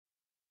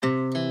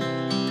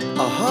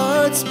Our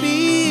hearts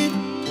beat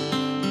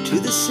to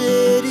the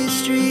city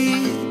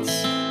streets.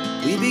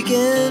 We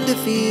began to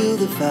feel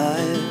the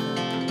fire.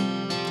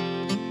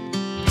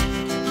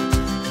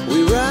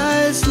 We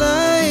rise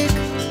like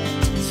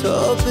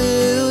tall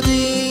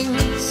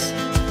buildings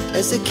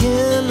as the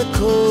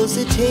chemicals,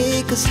 they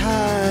take us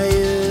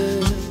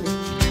higher.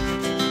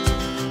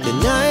 The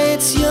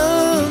night's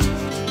young,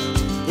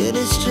 it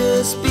has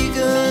just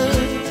begun,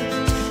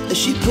 as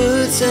she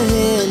puts her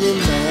hand in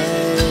mine.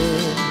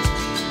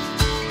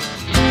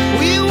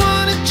 We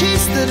wanna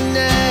chase the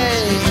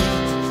night,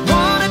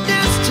 wanna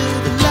dance to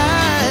the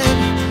light,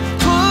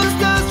 pull the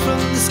stars from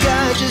the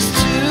sky, just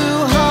two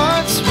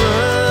hearts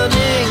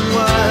running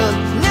wild.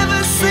 Never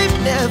sleep,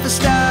 never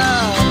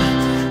stop,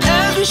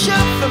 as we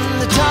shout from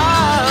the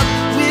top.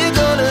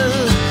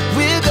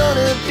 We're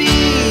gonna be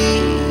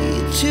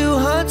two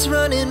hearts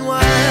running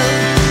wild.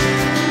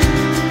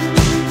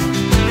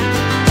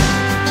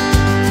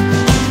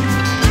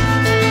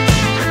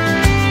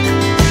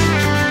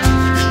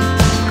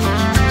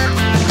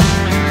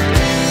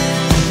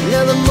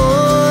 Now the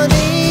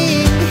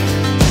morning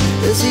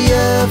is the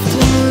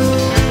afternoon.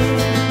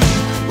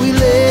 We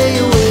lay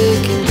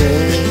awake in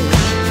bed.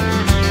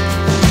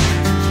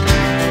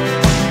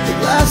 The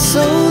laughs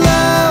so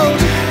loud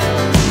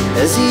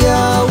as the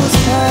hours